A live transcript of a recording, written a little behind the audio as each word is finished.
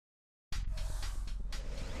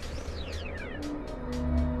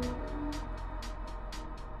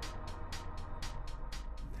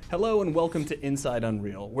Hello and welcome to Inside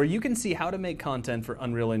Unreal, where you can see how to make content for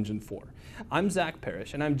Unreal Engine 4. I'm Zach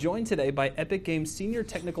Parrish, and I'm joined today by Epic Games Senior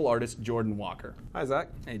Technical Artist Jordan Walker. Hi, Zach.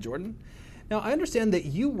 Hey, Jordan. Now, I understand that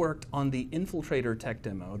you worked on the Infiltrator tech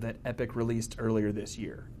demo that Epic released earlier this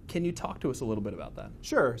year. Can you talk to us a little bit about that?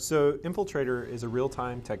 Sure. So Infiltrator is a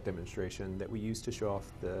real-time tech demonstration that we use to show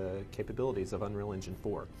off the capabilities of Unreal Engine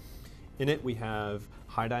 4. In it, we have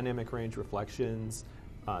high dynamic range reflections,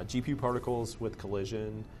 GPU particles with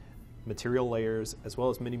collision, material layers, as well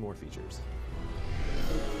as many more features.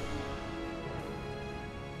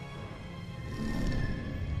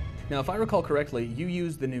 Now, if I recall correctly, you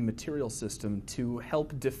used the new material system to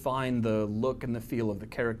help define the look and the feel of the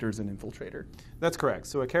characters in Infiltrator. That's correct.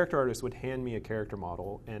 So a character artist would hand me a character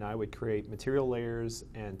model, and I would create material layers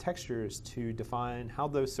and textures to define how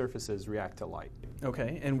those surfaces react to light.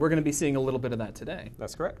 Okay, and we're going to be seeing a little bit of that today.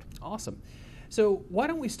 That's correct. Awesome. So why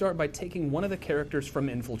don't we start by taking one of the characters from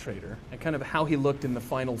Infiltrator and kind of how he looked in the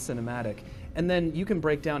final cinematic, and then you can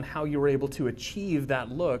break down how you were able to achieve that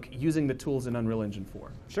look using the tools in Unreal Engine 4.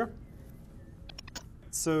 Sure.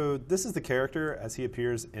 So this is the character as he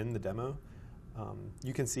appears in the demo.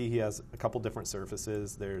 You can see he has a couple different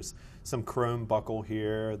surfaces. There's some chrome buckle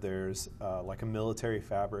here. There's like a military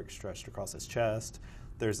fabric stretched across his chest.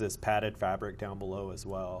 There's this padded fabric down below as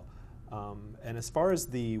well. And as far as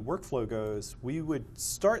the workflow goes, we would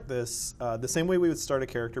start this the same way we would start a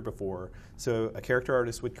character before. So a character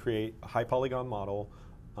artist would create a high polygon model.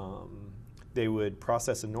 They would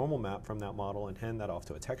process a normal map from that model and hand that off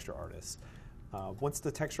to a texture artist. Once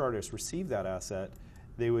the texture artist received that asset,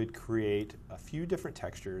 they would create a few different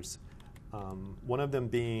textures, one of them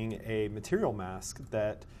being a material mask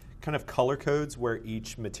that kind of color codes where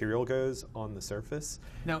each material goes on the surface.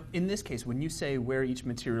 Now, in this case, when you say where each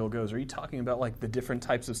material goes, are you talking about like the different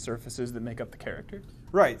types of surfaces that make up the character?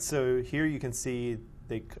 Right, so here you can see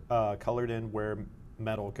they colored in where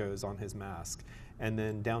metal goes on his mask. And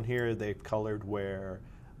then down here they've colored where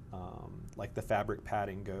like the fabric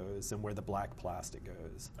padding goes and where the black plastic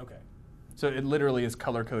goes. Okay. So it literally is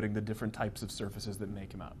color coding the different types of surfaces that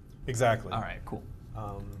make him up. Exactly. All right, cool.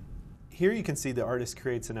 Here you can see the artist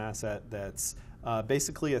creates an asset that's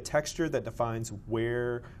basically a texture that defines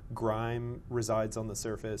where grime resides on the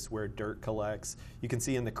surface, where dirt collects. You can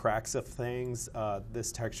see in the cracks of things,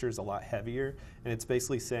 this texture is a lot heavier, and it's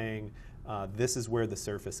basically saying this is where the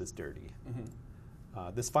surface is dirty.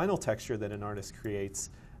 Mm-hmm. This final texture that an artist creates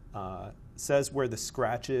says where the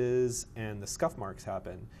scratches and the scuff marks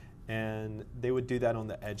happen. And they would do that on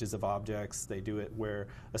the edges of objects. They do it where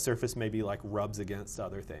a surface maybe like rubs against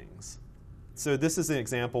other things. So this is an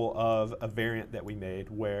example of a variant that we made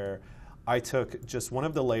where I took just one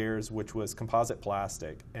of the layers, which was composite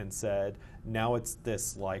plastic, and said, now it's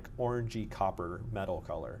this like orangey copper metal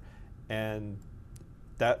color. And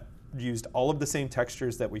that used all of the same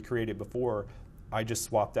textures that we created before. I just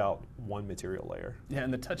swapped out one material layer. Yeah,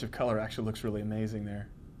 and the touch of color actually looks really amazing there.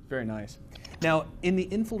 Very nice. Now, in the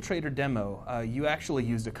Infiltrator demo, you actually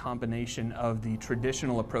used a combination of the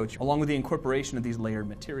traditional approach along with the incorporation of these layered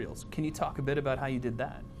materials. Can you talk a bit about how you did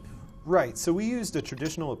that? Right, so we used a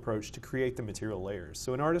traditional approach to create the material layers.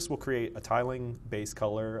 So an artist will create a tiling base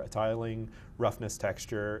color, a tiling roughness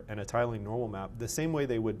texture, and a tiling normal map the same way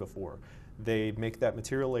they would before. They make that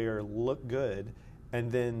material layer look good,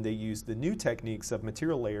 and then they use the new techniques of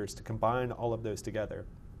material layers to combine all of those together.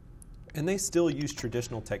 And they still use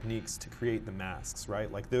traditional techniques to create the masks,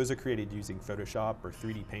 right? Like those are created using Photoshop or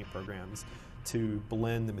 3D paint programs to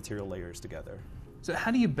blend the material layers together. So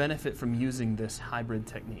how do you benefit from using this hybrid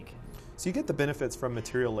technique? So you get the benefits from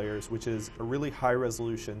material layers, which is a really high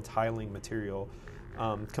resolution tiling material,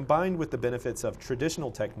 combined with the benefits of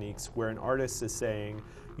traditional techniques where an artist is saying,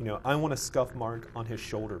 you know, I want a scuff mark on his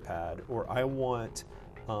shoulder pad, or I want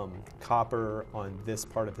copper on this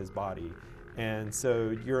part of his body. And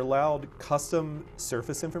so you're allowed custom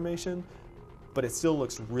surface information, but it still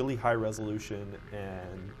looks really high resolution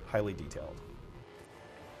and highly detailed.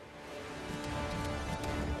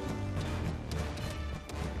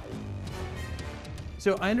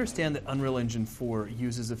 So I understand that Unreal Engine 4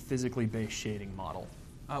 uses a physically based shading model.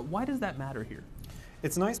 Why does that matter here?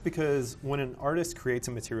 It's nice because when an artist creates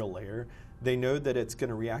a material layer, they know that it's going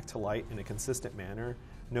to react to light in a consistent manner,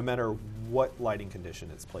 no matter what lighting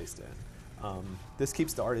condition it's placed in. This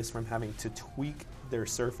keeps the artist from having to tweak their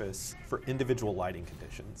surface for individual lighting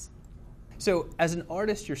conditions. So as an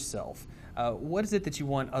artist yourself, what is it that you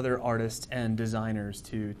want other artists and designers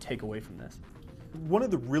to take away from this? One of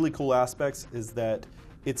the really cool aspects is that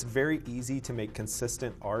it's very easy to make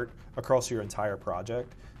consistent art across your entire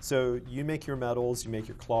project. So you make your metals, you make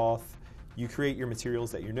your cloth, You create your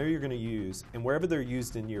materials that you know you're going to use, and wherever they're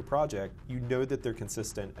used in your project, you know that they're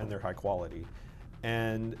consistent and they're high quality.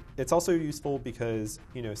 And it's also useful because,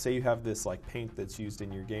 say you have this like paint that's used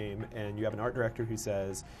in your game, and you have an art director who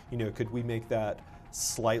says, could we make that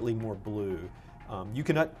slightly more blue? You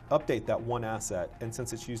can update that one asset, and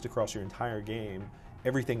since it's used across your entire game,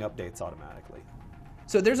 everything updates automatically.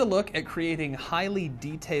 So there's a look at creating highly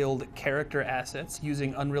detailed character assets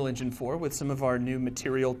using Unreal Engine 4 with some of our new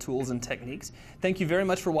material tools and techniques. Thank you very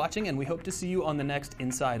much for watching, and we hope to see you on the next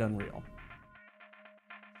Inside Unreal.